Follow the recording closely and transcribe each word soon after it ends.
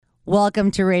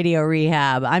Welcome to Radio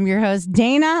Rehab. I'm your host,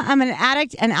 Dana. I'm an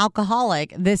addict and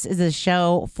alcoholic. This is a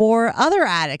show for other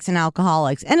addicts and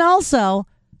alcoholics, and also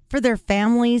for their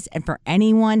families and for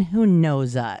anyone who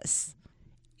knows us.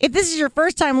 If this is your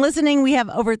first time listening, we have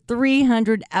over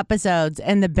 300 episodes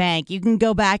in the bank. You can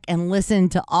go back and listen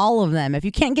to all of them. If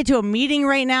you can't get to a meeting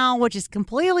right now, which is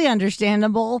completely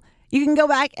understandable, you can go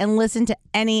back and listen to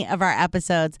any of our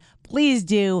episodes. Please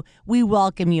do. We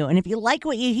welcome you. And if you like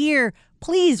what you hear,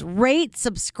 please rate,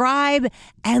 subscribe,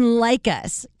 and like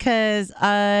us because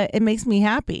it makes me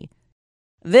happy.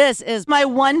 This is my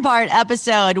one-part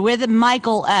episode with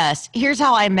Michael S. Here's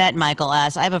how I met Michael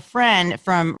S. I have a friend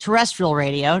from terrestrial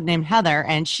radio named Heather,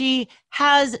 and she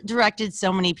has directed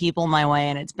so many people my way,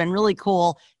 and it's been really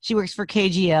cool. She works for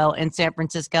KGO in San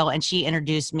Francisco, and she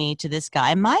introduced me to this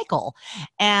guy, Michael.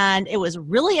 And it was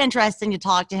really interesting to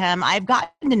talk to him. I've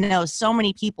gotten to know so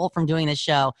many people from doing this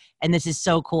show, and this is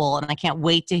so cool, and I can't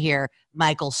wait to hear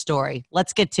Michael's story.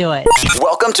 Let's get to it.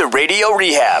 Welcome to Radio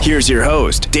Rehab. Here's your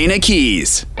host, Dana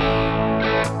Keys.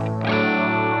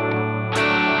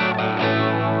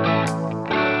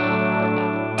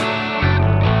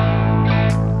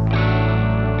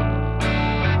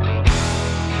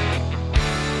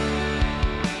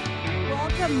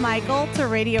 Welcome, Michael, to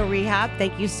Radio Rehab.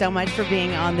 Thank you so much for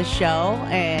being on the show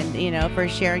and, for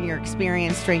sharing your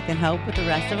experience, strength, and hope with the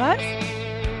rest of us.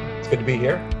 It's good to be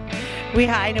here.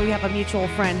 I know we have a mutual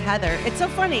friend, Heather. It's so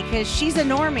funny because she's a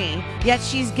normie, yet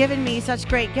she's given me such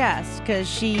great guests because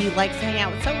she likes to hang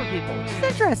out with sober people, which is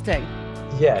interesting.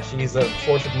 Yeah, she's a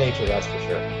force of nature, that's for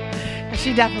sure.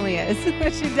 She definitely is.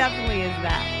 She definitely is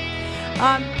that.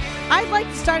 I'd like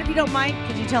to start, if you don't mind,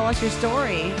 could you tell us your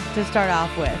story to start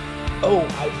off with? Oh,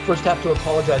 I first have to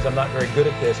apologize. I'm not very good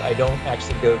at this. I don't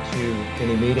actually go to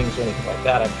any meetings or anything like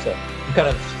that. I'm kind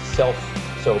of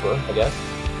self-sober, I guess.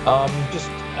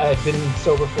 I've been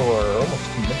sober for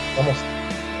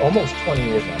almost 20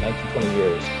 years now, 19, 20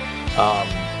 years.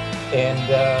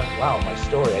 Wow, my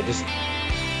story. I just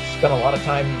spent a lot of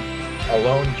time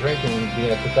alone drinking,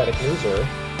 being a pathetic loser.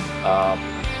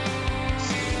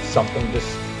 Something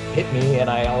just hit me, and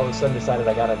I all of a sudden decided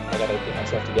I gotta get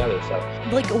myself together. So,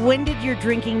 when did your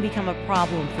drinking become a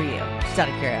problem for you? Just out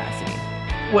of curiosity.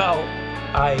 Well,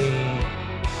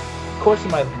 of course,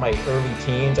 in my early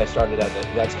teens, I started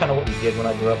that's kind of what we did when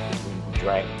I grew up, we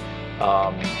drank.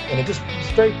 And it just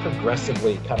very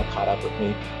progressively kind of caught up with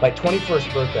me. My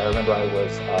 21st birthday, I remember I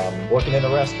was working in a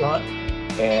restaurant,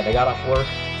 and I got off work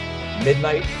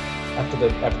midnight after the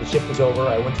shift was over.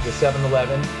 I went to the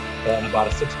 7-Eleven and I bought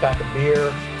a 6-pack of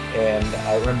beer, and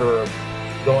I remember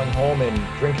going home and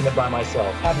drinking it by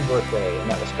myself. Happy birthday.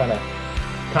 And that was kind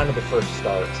of the first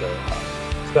start. So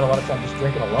spent a lot of time just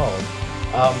drinking alone.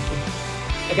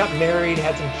 I got married,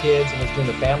 had some kids, and was doing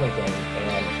the family thing,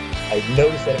 and I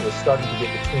noticed that it was starting to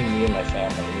get between me and my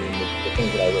family, meaning the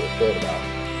things that I really cared about.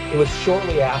 It was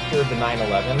shortly after the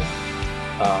 9/11.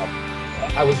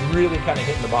 I was really kind of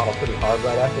hitting the bottle pretty hard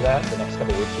right after that, the next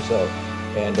couple of weeks or so.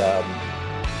 And I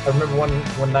remember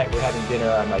one night we're having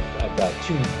dinner. I've got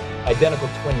two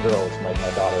identical twin girls, my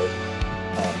daughters.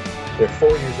 They're 4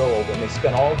 years old, and they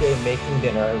spent all day making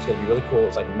dinner. It was going to be really cool. It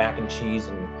was like mac and cheese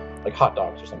and like hot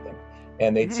dogs or something.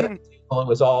 And they'd set the table. It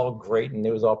was all great, and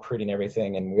it was all pretty and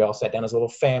everything. And we all sat down as a little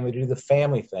family to do the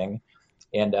family thing.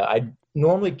 And I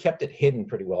normally kept it hidden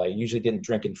pretty well. I usually didn't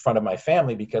drink in front of my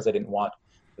family because I didn't want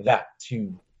that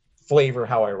to flavor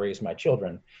how I raised my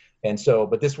children. And so,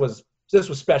 but this was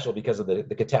special because of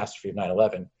the catastrophe of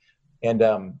 9/11. And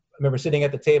I remember sitting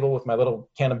at the table with my little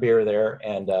can of beer there,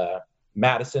 and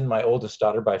Madison, my oldest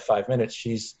daughter by 5 minutes,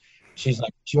 she's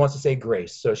like, she wants to say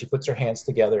grace. So she puts her hands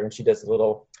together and she does a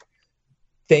little,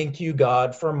 thank you,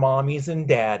 God, for mommies and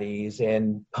daddies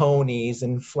and ponies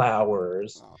and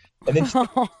flowers. And then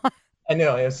I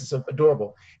know, it was so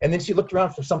adorable. And then she looked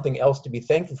around for something else to be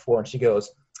thankful for, and she goes,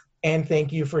 and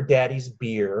thank you for daddy's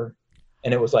beer.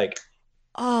 And it was like,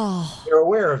 oh, you're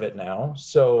aware of it now.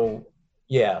 So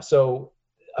yeah, so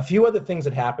a few other things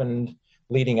that happened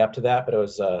leading up to that, but it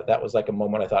was that was like a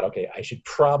moment I thought, okay, I should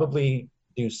probably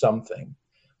do something.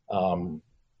 And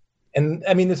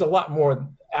I mean, there's a lot more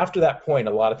after that point.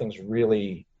 A lot of things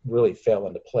really fell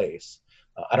into place.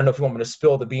 I don't know if you want me to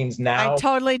spill the beans now. I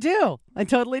totally do.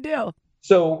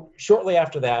 So shortly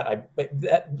after that,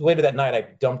 later that night, I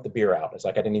dumped the beer out. It's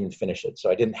like I didn't even finish it, so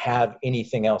I didn't have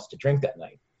anything else to drink that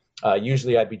night.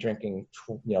 Usually, I'd be drinking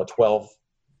 12,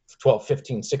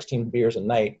 15, 16 beers a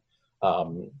night,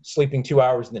 sleeping 2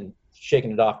 hours and then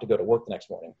shaking it off to go to work the next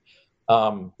morning.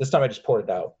 This time I just poured it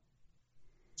out.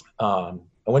 I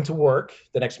went to work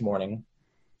the next morning,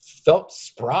 felt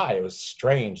spry. It was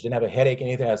strange. Didn't have a headache,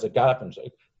 anything. As I got up and was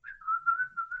like,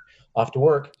 off to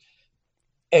work.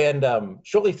 And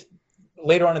shortly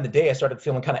later on in the day, I started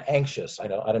feeling kind of anxious. I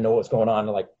don't know what's going on,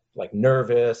 like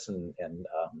nervous and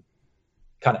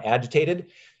kind of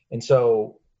agitated. And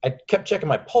so I kept checking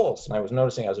my pulse, and I was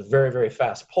noticing I was a very, very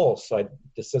fast pulse. So I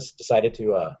just decided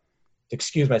to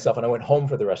excuse myself, and I went home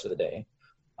for the rest of the day.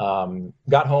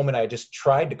 Got home, and I just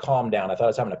tried to calm down. I thought I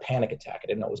was having a panic attack. I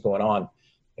didn't know what was going on.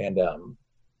 And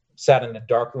sat in a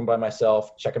dark room by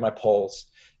myself, checking my pulse.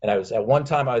 And at one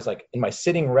time, I was like, in my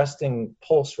sitting resting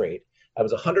pulse rate, I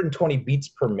was 120 beats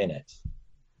per minute.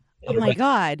 Oh my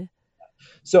God.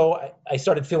 So I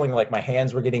started feeling like my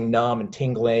hands were getting numb and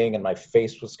tingling, and my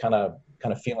face was kind of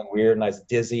feeling weird, and I was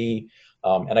dizzy.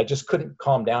 And I just couldn't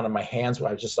calm down, and my hands were,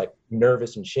 I was just like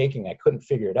nervous and shaking. I couldn't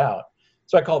figure it out.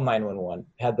 So I called 911,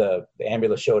 had the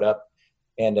ambulance showed up,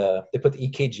 and they put the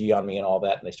EKG on me and all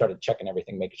that, and they started checking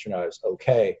everything, making sure I was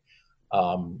okay.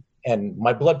 And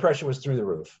my blood pressure was through the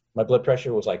roof. My blood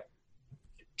pressure was like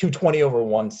 220 over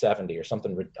 170 or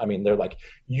something. I mean, they're like,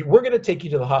 we're going to take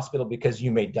you to the hospital because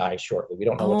you may die shortly. We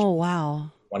don't know what you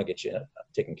want to get you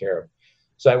taken care of.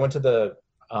 So I went to the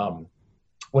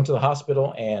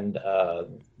hospital, and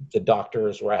the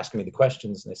doctors were asking me the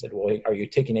questions, and they said, well, are you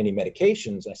taking any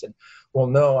medications? And I said, well,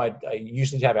 no, I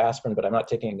usually have aspirin, but I'm not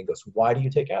taking it. And he goes, why do you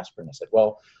take aspirin? I said,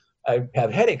 well, I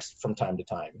have headaches from time to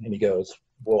time. And he goes,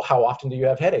 well, how often do you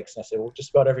have headaches? And I said, well,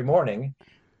 just about every morning.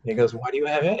 And he goes, why do you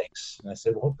have headaches? And I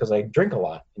said, well, because I drink a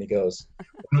lot. And he goes,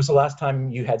 when was the last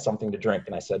time you had something to drink?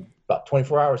 And I said, about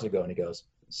 24 hours ago. And he goes,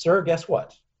 sir, guess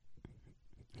what?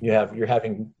 You're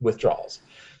having withdrawals.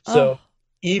 So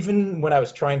even when I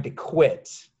was trying to quit,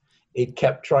 it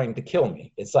kept trying to kill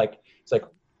me. It's like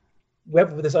we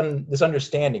have this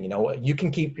understanding, you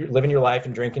can keep living your life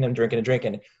and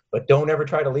drinking, but don't ever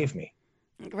try to leave me.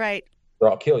 Right. Or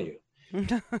I'll kill you.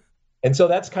 And so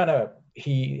that's kind of,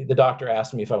 the doctor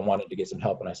asked me if I wanted to get some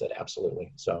help, and I said,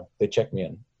 absolutely. So they checked me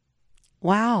in.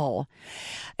 Wow.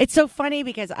 It's so funny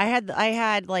because I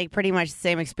had like pretty much the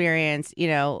same experience,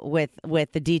 with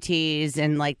the DTs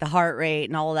and like the heart rate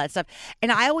and all of that stuff.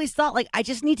 And I always thought like, I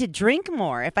just need to drink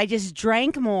more. If I just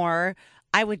drank more,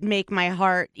 I would make my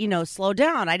heart, slow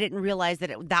down. I didn't realize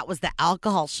that that was the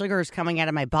alcohol sugars coming out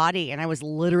of my body. And I was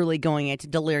literally going into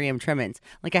delirium tremens.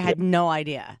 Like I had no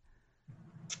idea.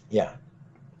 Yeah.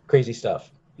 Crazy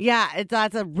stuff. Yeah,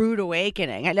 that's a rude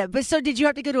awakening. But so did you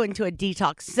have to go into a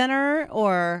detox center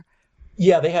or?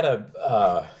 Yeah, they had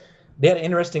an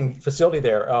interesting facility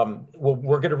there. Well,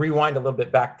 we're going to rewind a little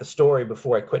bit back the story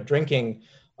before I quit drinking.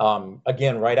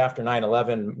 Again, right after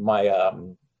 9/11,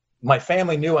 my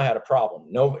family knew I had a problem.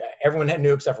 Everyone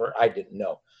knew except for I didn't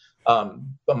know.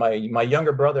 But my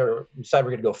younger brother decided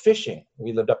we're going to go fishing.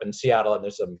 We lived up in Seattle, and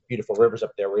there's some beautiful rivers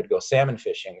up there. We're going to go salmon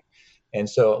fishing. And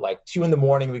so like 2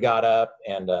 a.m, we got up,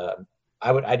 and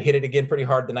I'd hit it again pretty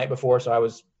hard the night before. So I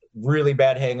was really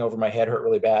bad hangover. My head hurt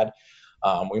really bad.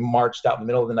 We marched out in the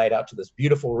middle of the night out to this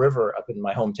beautiful river up in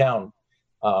my hometown.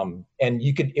 And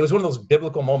it was one of those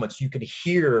biblical moments. You could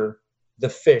hear the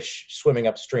fish swimming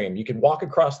upstream. You could walk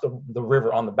across the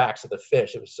river on the backs of the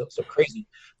fish. It was so crazy,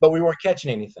 but we weren't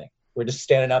catching anything. We were just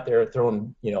standing out there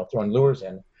throwing lures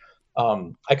in.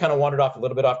 I kind of wandered off a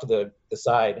little bit off to the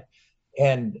side,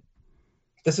 and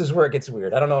this is where it gets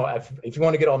weird. I don't know if you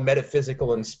want to get all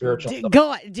metaphysical and spiritual.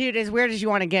 Go, dude, as weird as you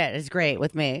want to get. It's great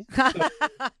with me.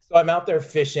 So I'm out there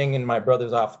fishing, and my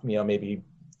brother's off, maybe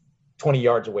 20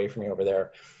 yards away from me over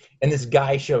there. And this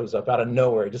guy shows up out of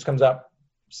nowhere. He just comes up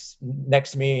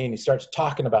next to me, and he starts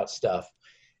talking about stuff.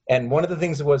 And one of the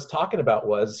things he was talking about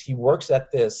was he works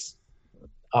at this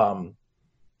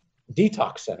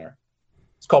detox center.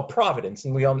 It's called Providence.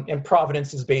 And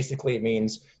Providence is basically, it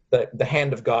means the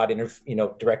hand of God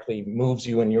directly moves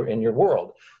you in your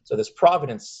world. So this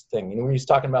Providence thing, when he was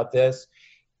talking about this,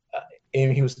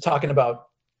 and he was talking about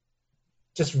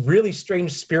just really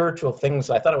strange spiritual things.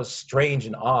 I thought it was strange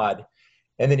and odd.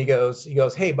 And then he goes,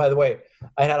 hey, by the way,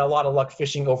 I had a lot of luck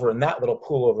fishing over in that little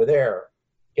pool over there.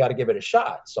 You got to give it a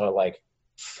shot. So I'm like,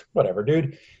 whatever,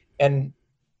 dude. And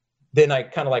then I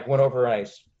kind of like went over, and I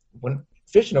went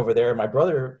fishing over there. My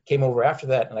brother came over after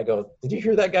that, and I go, did you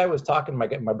hear that guy was talking?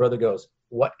 My brother goes,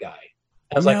 what guy?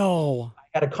 I was like, I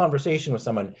had a conversation with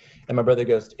someone, and my brother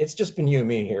goes, it's just been you and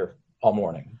me here all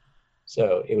morning.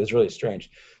 So it was really strange.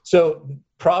 So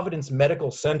Providence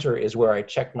Medical Center is where I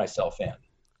checked myself in.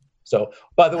 So,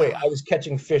 by the way, I was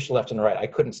catching fish left and right. I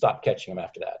couldn't stop catching them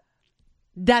after that.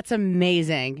 That's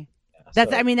amazing. Yeah,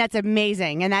 that's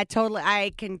amazing. And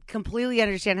I can completely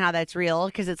understand how that's real,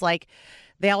 because it's like,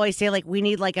 they always say like, we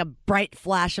need like a bright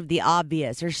flash of the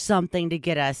obvious or something to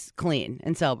get us clean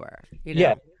and sober.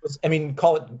 Yeah.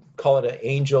 Call it an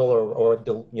angel or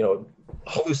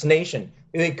hallucination.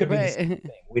 It could be the same Right.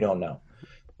 thing. We don't know.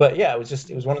 But yeah, it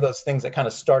was one of those things that kind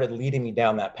of started leading me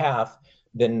down that path.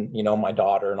 Then, my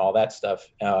daughter and all that stuff.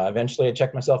 Eventually I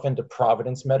checked myself into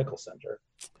Providence Medical Center.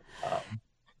 Um,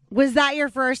 Was that your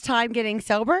first time getting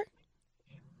sober?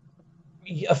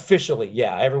 Officially,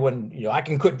 yeah. Everyone, I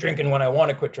can quit drinking when I want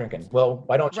to quit drinking. Well,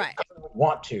 why don't you Right.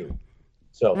 want to?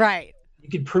 So Right. you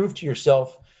could prove to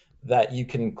yourself that you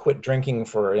can quit drinking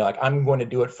for, like, I'm going to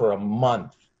do it for a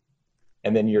month.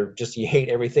 And then you hate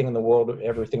everything in the world,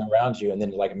 everything around you. And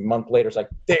then like a month later, it's like,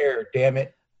 there, damn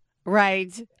it.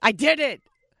 Right. I did it.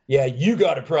 Yeah, you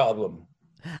got a problem.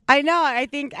 I know. I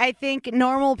think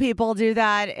normal people do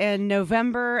that in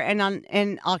November and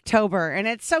in October, and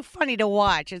it's so funny to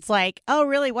watch. It's like, oh,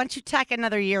 really? Why don't you tack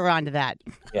another year onto that?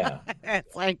 Yeah.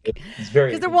 It's like It's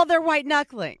very, because they're white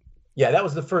knuckling. yeah, that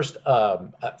was the first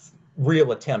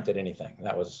real attempt at anything.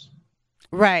 That was,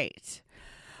 Right.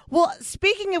 Well,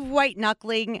 speaking of white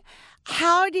knuckling,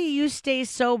 how do you stay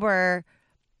sober,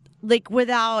 like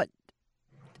without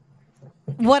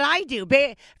what I do?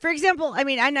 For example, I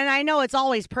mean, and I know it's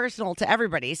always personal to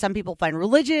everybody. Some people find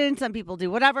religion, some people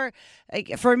do whatever.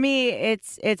 Like for me,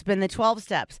 it's been the 12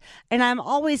 steps, and I'm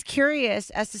always curious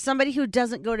as to somebody who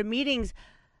doesn't go to meetings.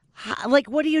 Like,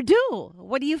 what do you do?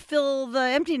 What do you fill the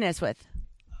emptiness with?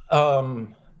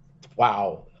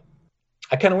 wow.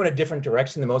 I kind of went a different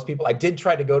direction than most people. I did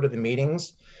try to go to the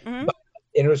meetings, Hmm. and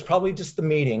it was probably just the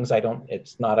meetings.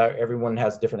 It's not, everyone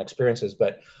has different experiences,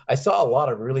 but I saw a lot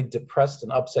of really depressed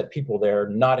and upset people there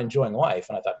not enjoying life.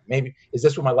 And I thought, maybe, is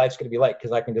this what my life's going to be like?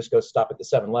 Because I can just go stop at the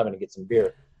 7-Eleven and get some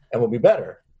beer and we'll be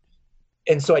better.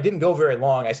 And so I didn't go very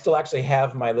long. I still actually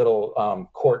have my little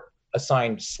court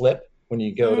assigned slip. When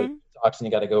you go to talks and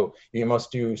you got to go, you must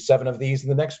do 7 of these in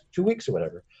the next 2 weeks or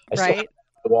whatever. I still have Right.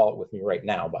 the wallet with me right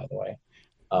now, by the way.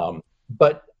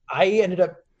 But I ended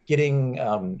up getting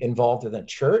involved in a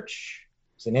church.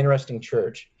 It's an interesting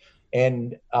church.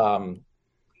 And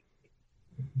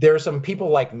there are some people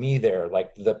like me there.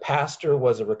 Like the pastor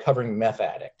was a recovering meth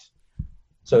addict.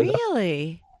 So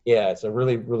Really? yeah, it's a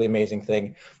really, really amazing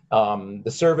thing.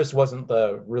 The service wasn't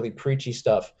the really preachy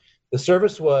stuff. The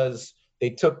service was, they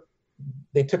took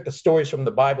the stories from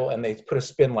the Bible and they put a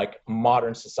spin like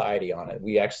modern society on it.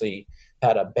 We actually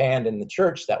had a band in the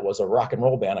church that was a rock and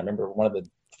roll band. I remember one of the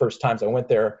first times I went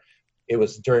there, it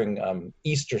was during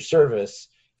Easter service,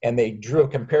 and they drew a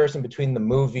comparison between the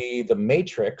movie The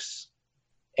Matrix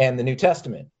and the New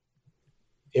Testament.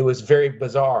 It was very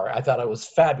bizarre. I thought it was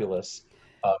fabulous.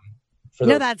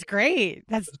 No, that's great.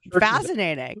 That's churches-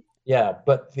 fascinating. Yeah,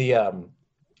 but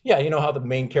yeah, you know how the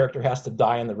main character has to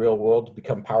die in the real world to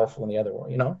become powerful in the other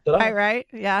world, Right.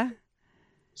 Yeah.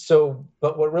 So,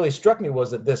 but what really struck me was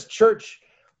that this church,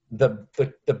 the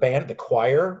band, the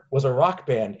choir was a rock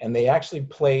band, and they actually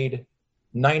played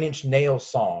Nine Inch Nails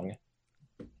song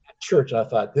at church. And I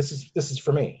thought, this is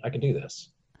for me. I can do this.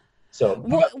 So,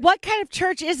 What kind of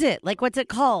church is it? Like, what's it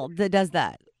called that does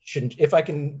that? if I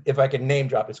can name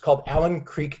drop, it's called Allen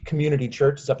Creek Community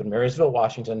Church. It's up in Marysville,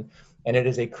 Washington, and it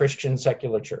is a Christian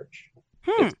secular church.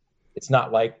 It's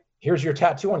not like, here's your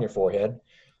tattoo on your forehead.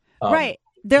 Right.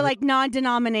 They're like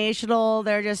non-denominational.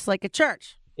 They're just like a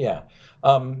church. Yeah.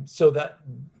 So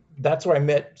that's where I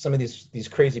met some of these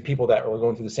crazy people that were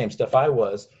going through the same stuff I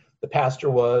was. The pastor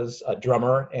was a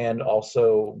drummer and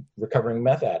also recovering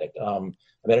meth addict.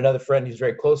 I met another friend who's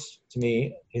very close to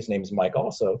me. His name is Mike,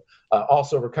 also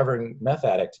recovering meth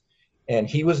addict. And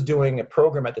he was doing a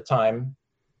program at the time.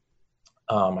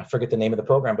 I forget the name of the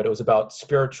program, but it was about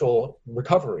spiritual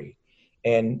recovery.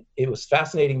 And it was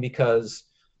fascinating because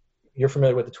you're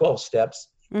familiar with the 12 steps.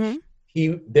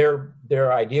 Mm-hmm.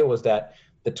 Their idea was that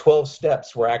the 12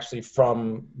 steps were actually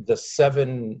from the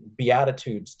 7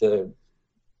 Beatitudes,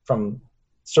 from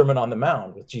Sermon on the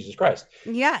Mount with Jesus Christ.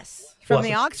 Yes, from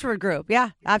the Oxford group.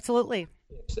 Yeah, absolutely.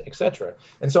 Etc.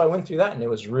 And so I went through that, and it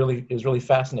was really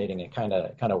fascinating. It kind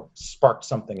of sparked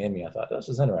something in me. I thought, this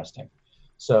is interesting.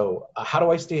 So how do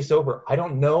I stay sober? I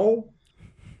don't know.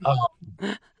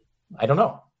 I don't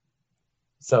know.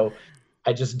 So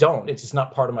I just don't. It's just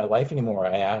not part of my life anymore.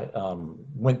 I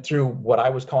went through what I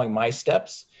was calling my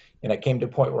steps, and I came to a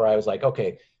point where I was like,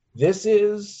 okay, this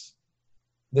is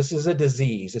a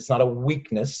disease. It's not a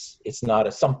weakness. It's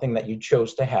not something that you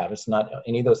chose to have. It's not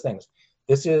any of those things.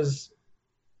 This is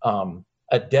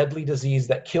a deadly disease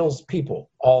that kills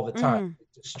people all the time.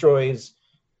 It destroys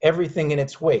everything in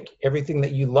its wake. Everything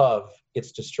that you love,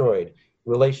 it's destroyed.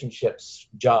 Relationships,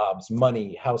 jobs,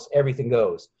 money, house, everything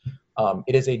goes.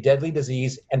 It is a deadly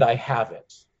disease, and I have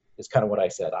it, is kind of what I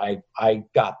said. I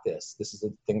got this. This is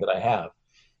the thing that I have.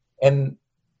 And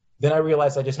then I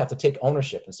realized I just have to take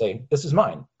ownership and say, this is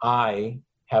mine. I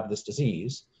have this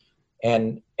disease.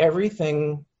 And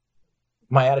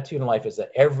my attitude in life is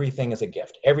that everything is a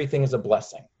gift. Everything is a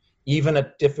blessing. Even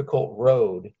a difficult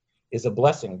road is a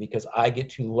blessing because I get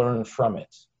to learn from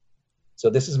it. So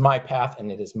this is my path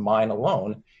and it is mine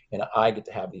alone. And I get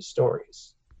to have these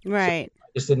stories. Right. So I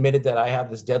just admitted that I have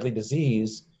this deadly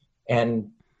disease and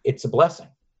it's a blessing.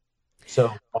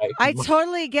 So I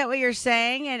totally get what you're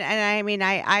saying. And I mean,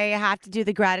 I have to do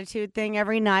the gratitude thing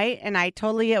every night. And I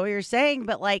totally get what you're saying.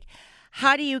 But like,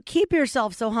 how do you keep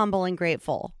yourself so humble and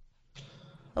grateful?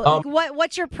 Like,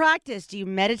 what's your practice? Do you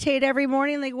meditate every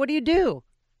morning? Like, what do you do?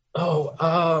 I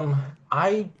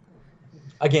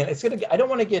don't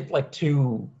want to get like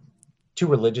too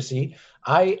religious-y.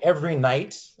 Every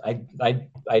night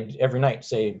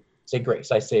say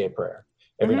grace. I say a prayer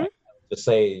every night. To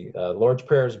say Lord's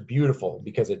Prayer is beautiful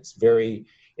because it's very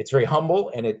humble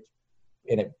and it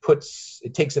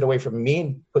takes it away from me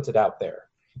and puts it out there.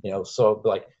 So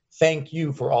like, thank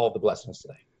you for all of the blessings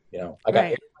today. I got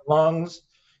air in my lungs.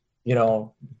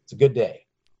 It's a good day.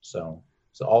 So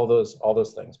all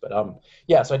those things. But so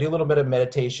I do a little bit of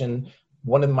meditation.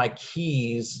 One of my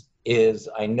keys is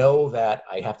I know that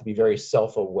I have to be very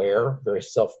self-aware,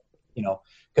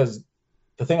 because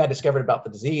the thing I discovered about the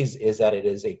disease is that it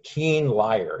is a keen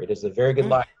liar. It is a very good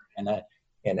liar.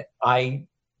 And I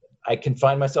can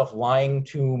find myself lying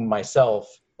to myself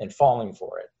and falling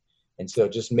for it. And so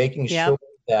just making sure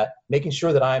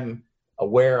that I'm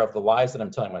aware of the lies that I'm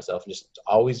telling myself and just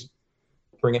always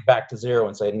bring it back to zero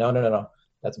and say, no,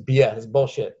 that's BS, that's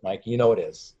bullshit, Mike. You know it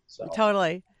is. So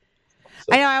totally.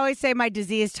 I know I always say my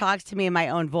disease talks to me in my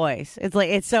own voice. It's like,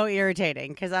 it's so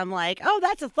irritating because I'm like, oh,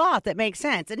 that's a thought that makes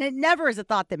sense. And it never is a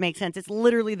thought that makes sense. It's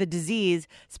literally the disease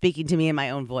speaking to me in my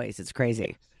own voice. It's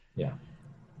crazy. Yeah.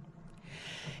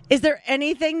 Is there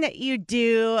anything that you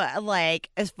do, like,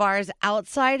 as far as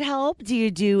outside help? Do you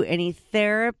do any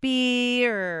therapy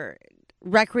or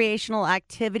recreational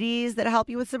activities that help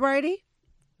you with sobriety?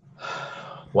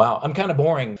 Wow, I'm kind of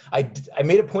boring. I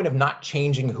made a point of not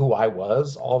changing who I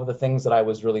was, all of the things that I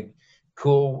was really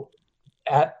cool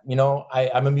at.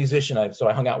 I'm a musician, so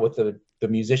I hung out with the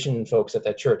musician folks at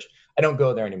that church. I don't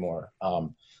go there anymore.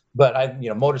 But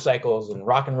motorcycles and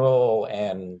rock and roll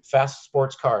and fast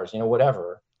sports cars,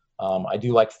 whatever. I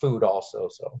do like food also.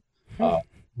 So,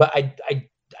 but I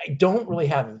don't really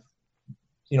have,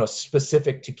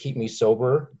 specific to keep me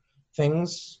sober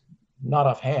things, not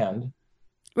offhand.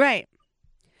 Right.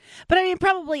 But I mean,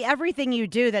 probably everything you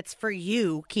do that's for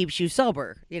you keeps you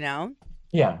sober,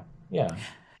 Yeah.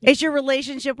 Is your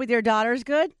relationship with your daughters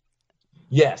good?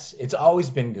 Yes, it's always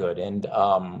been good. And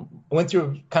I went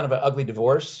through kind of an ugly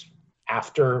divorce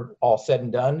after all said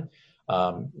and done.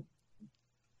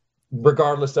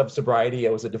 Regardless of sobriety,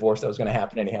 it was a divorce that was going to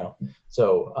happen anyhow.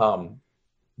 So,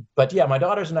 but yeah, my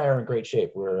daughters and I are in great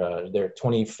shape. They're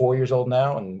 24 years old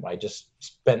now, and I just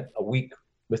spent a week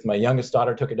with my youngest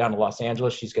daughter, took her down to Los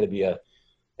Angeles. She's going to be a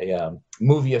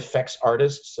movie effects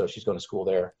artist, so she's going to school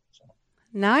there. So.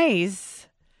 Nice.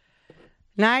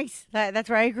 That's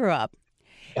where I grew up.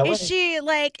 LA.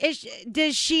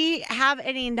 Does she have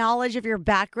any knowledge of your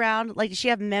background? Like, does she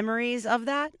have memories of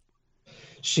that?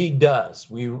 She does.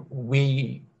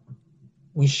 We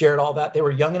shared all that. They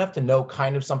were young enough to know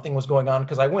kind of something was going on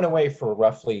because I went away for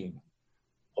roughly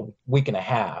a week and a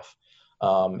half.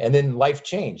 And then life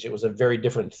changed. It was a very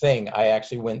different thing. I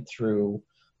actually went through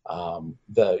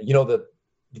the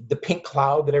pink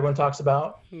cloud that everyone talks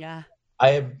about. Yeah. I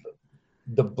have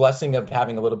the blessing of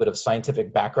having a little bit of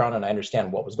scientific background, and I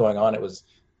understand what was going on. It was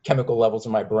chemical levels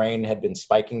in my brain had been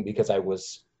spiking because I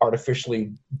was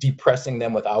artificially depressing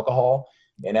them with alcohol.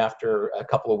 And after a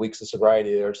couple of weeks of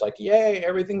sobriety, they were just like, yay,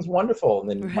 everything's wonderful. And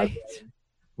then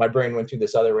my brain went through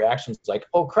this other reaction. It's like,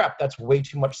 oh crap, that's way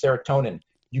too much serotonin.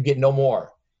 You get no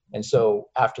more. And so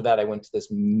after that, I went to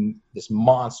this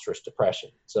monstrous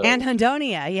depression. So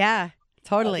anhedonia, yeah,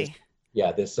 totally.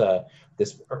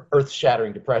 This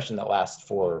earth-shattering depression that lasts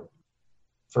for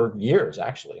years,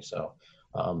 actually. So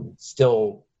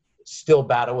still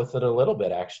battle with it a little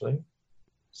bit, actually.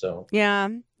 So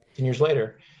 10 years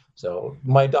later. So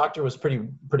my doctor was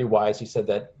pretty wise. He said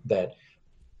that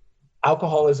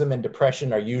alcoholism and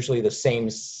depression are usually the same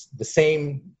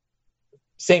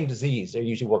disease. They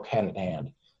usually work hand in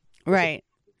hand. Right.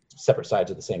 Separate sides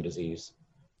of the same disease.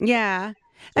 Yeah.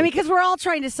 I mean, because we're all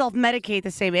trying to self-medicate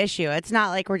the same issue. It's not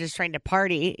like we're just trying to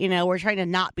party. We're trying to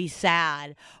not be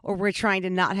sad, or we're trying to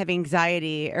not have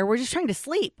anxiety, or we're just trying to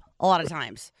sleep a lot of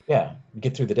times. Yeah.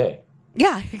 Get through the day.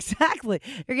 Yeah, exactly.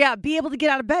 Yeah. Be able to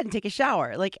get out of bed and take a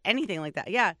shower, like anything like that.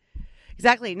 Yeah,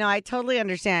 exactly. No, I totally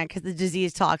understand because the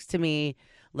disease talks to me,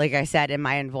 like I said, in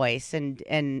my own voice,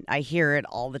 and I hear it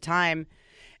all the time.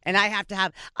 And I have to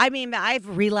have, I mean,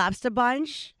 I've relapsed a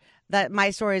bunch. That my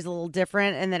story is a little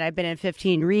different, and then I've been in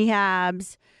 15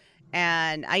 rehabs,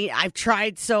 and I've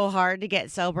tried so hard to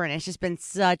get sober, and it's just been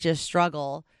such a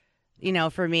struggle,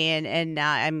 for me. And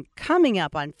I'm coming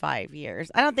up on 5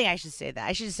 years. I don't think I should say that.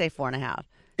 I should just say 4.5.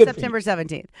 September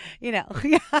 17th,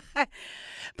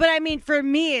 But I mean, for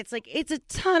me, it's like, it's a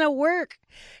ton of work.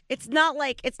 It's not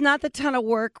the ton of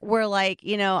work where I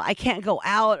can't go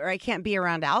out or I can't be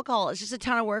around alcohol. It's just a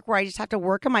ton of work where I just have to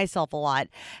work on myself a lot.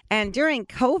 And during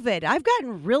COVID, I've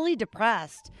gotten really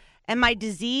depressed and my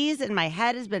disease in my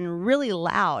head has been really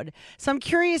loud. So I'm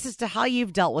curious as to how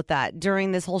you've dealt with that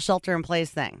during this whole shelter in place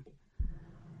thing.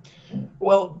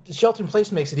 Well, the shelter in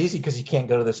place makes it easy because you can't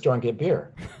go to the store and get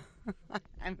beer.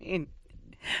 I mean,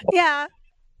 yeah.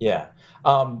 Yeah.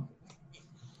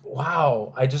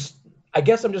 Wow. I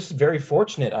guess I'm just very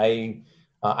fortunate.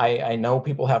 I know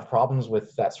people have problems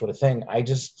with that sort of thing.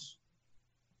 Just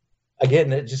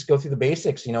go through the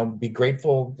basics, be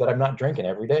grateful that I'm not drinking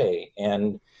every day.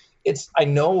 And I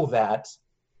know that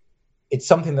it's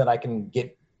something that I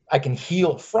can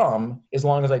heal from as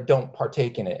long as I don't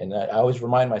partake in it. And I always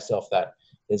remind myself that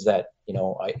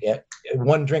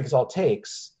one drink is all it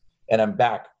takes and I'm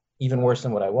back even worse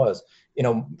than what I was.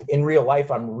 In real life,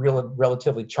 I'm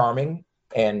relatively charming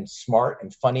and smart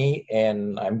and funny,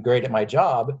 and I'm great at my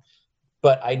job.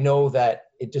 But I know that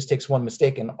it just takes one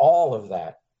mistake, and all of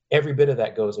that, every bit of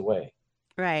that goes away.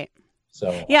 Right.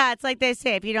 So yeah, it's like they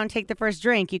say, if you don't take the first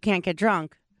drink, you can't get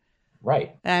drunk.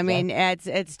 Right. I mean,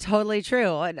 it's totally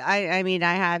true. I mean,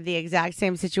 I have the exact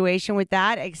same situation with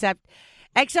that, except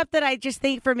that I just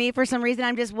think for some reason,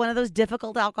 I'm just one of those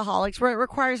difficult alcoholics where it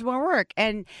requires more work.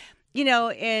 And,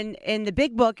 in the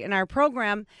big book in our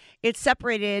program, the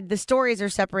stories are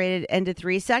separated into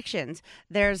 3 sections.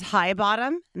 There's high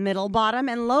bottom, middle bottom,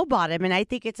 and low bottom. And I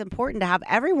think it's important to have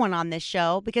everyone on this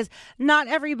show because not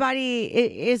everybody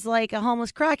is like a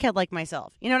homeless crackhead like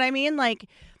myself. You know what I mean? Like,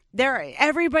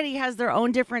 everybody has their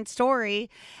own different story,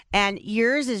 and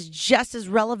yours is just as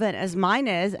relevant as mine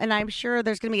is. And I'm sure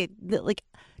there's going to be like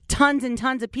tons and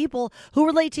tons of people who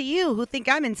relate to you who think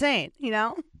I'm insane,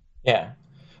 Yeah.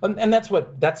 And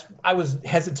I was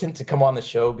hesitant to come on the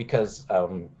show because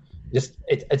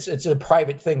it's a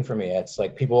private thing for me. It's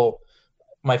like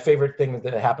my favorite thing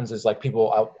that happens is like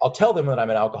people, I'll tell them that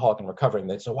I'm an alcoholic and recovering.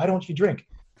 They say, why don't you drink?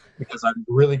 Because I'm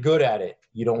really good at it.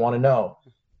 You don't want to know.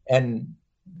 And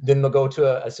then they'll go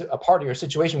to a party or a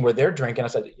situation where they're drinking. I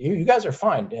said, you guys are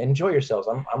fine. Enjoy yourselves.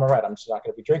 I'm all right. I'm just not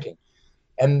going to be drinking.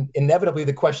 And inevitably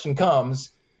the question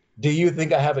comes, do you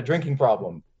think I have a drinking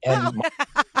problem? And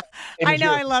I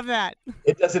know. I love that.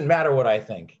 It doesn't matter what I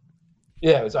think.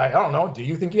 Yeah. I don't know. Do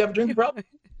you think you have a drinking problem?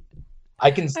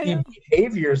 I can see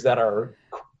behaviors that are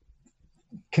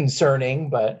concerning,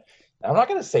 but I'm not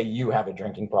going to say you have a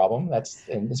drinking problem.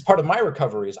 It's part of my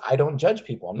recovery is I don't judge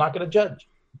people. I'm not going to judge.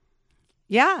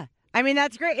 Yeah. I mean,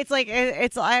 that's great. It's like,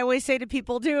 I always say to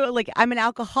people too, like, I'm an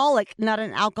alcoholic, not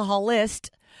an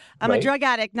alcoholist. I'm a drug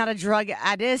addict, not a drug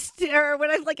addict, or what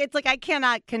it's like, I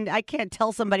can't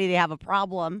tell somebody they have a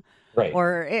problem, right,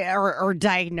 or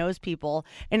diagnose people.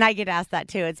 And I get asked that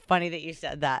too. It's funny that you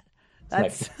said that.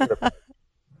 That's, I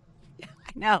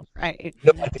know, right?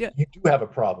 No, I think you do have a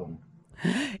problem.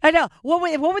 I know. What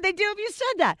would they do if you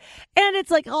said that? And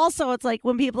it's like, also, it's like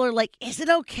when people are like, is it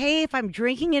okay if I'm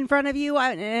drinking in front of you?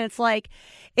 And it's like,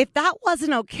 if that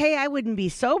wasn't okay, I wouldn't be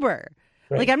sober.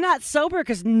 Right. Like, I'm not sober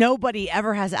because nobody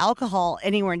ever has alcohol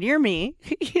anywhere near me,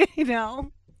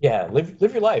 Yeah, live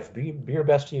your life. Be your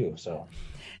best you. So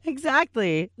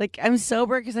exactly. Like, I'm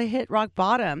sober because I hit rock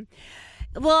bottom.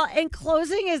 Well, in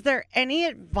closing, is there any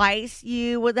advice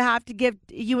you would like to give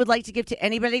to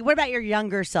anybody? What about your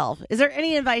younger self? Is there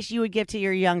any advice you would give to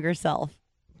your younger self?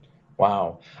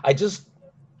 Wow. I just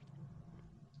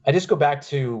go back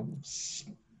to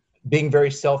being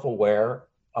very self-aware.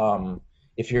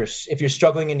 If you're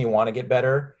struggling and you want to get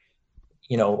better,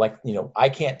 I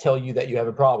can't tell you that you have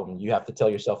a problem. You have to tell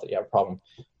yourself that you have a problem.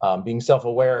 Being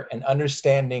self-aware and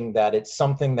understanding that it's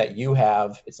something that you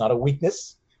have. It's not a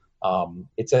weakness.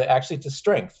 It's a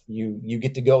strength. You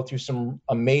get to go through some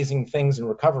amazing things in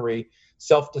recovery,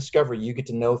 self-discovery. You get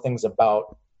to know things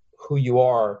about who you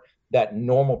are that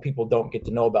normal people don't get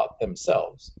to know about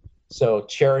themselves. So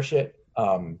cherish it.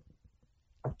 Throw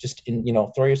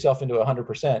yourself into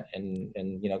 100%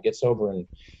 and get sober, and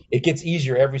it gets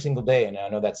easier every single day. And I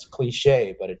know that's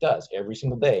cliche, but it does every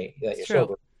single day that you're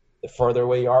sober. The further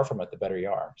away you are from it, the better you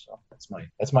are. So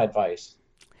that's my advice.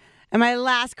 And my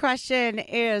last question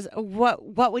is,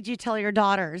 what would you tell your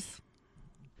daughters?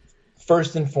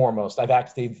 First and foremost,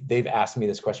 they've asked me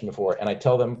this question before, and I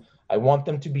tell them I want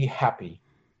them to be happy,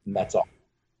 and that's all.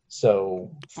 So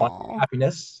find Aw.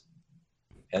 happiness,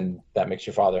 and that makes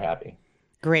your father happy.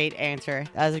 Great answer.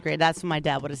 That was great. That's what my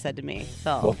dad would have said to me.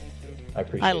 So Well, I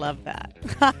appreciate I it. love that.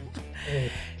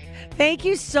 Thank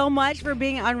you so much for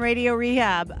being on Radio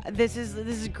Rehab. This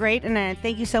is great, and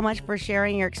thank you so much for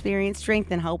sharing your experience,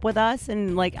 strength, and hope with us.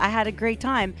 And like, I had a great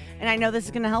time, and I know this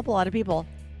is going to help a lot of people.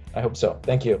 I hope so.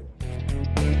 Thank you.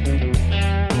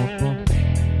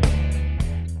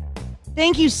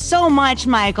 Thank you so much,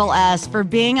 Michael S., for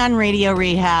being on Radio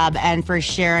Rehab and for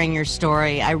sharing your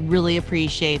story. I really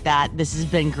appreciate that. This has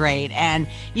been great. And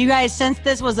you guys, since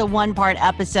this was a one-part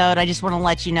episode, I just want to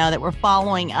let you know that we're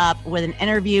following up with an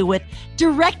interview with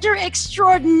director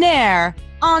extraordinaire,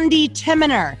 Andi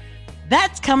Timmener.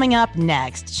 That's coming up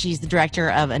next. She's the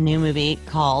director of a new movie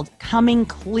called Coming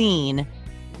Clean,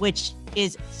 which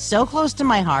is so close to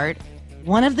my heart.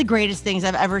 One of the greatest things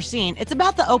I've ever seen. It's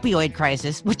about the opioid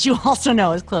crisis, which you also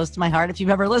know is close to my heart if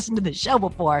you've ever listened to the show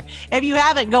before. If you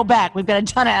haven't, go back. We've got a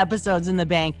ton of episodes in the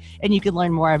bank, and you can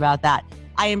learn more about that.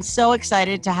 I am so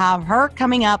excited to have her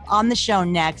coming up on the show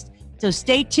next. So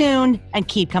stay tuned and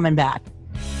keep coming back.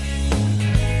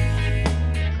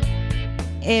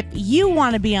 If you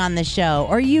want to be on the show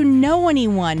or you know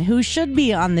anyone who should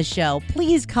be on the show,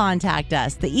 please contact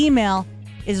us. The email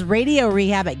is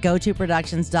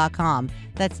radiorehab@gotoproductions.com.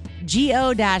 That's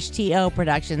go-to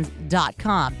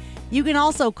productions.com. You can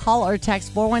also call or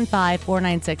text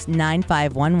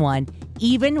 415-496-9511,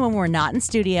 even when we're not in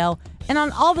studio. And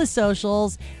on all the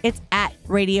socials, it's at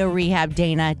Radio Rehab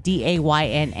Dana,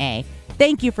 Dayna.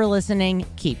 Thank you for listening.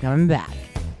 Keep coming back.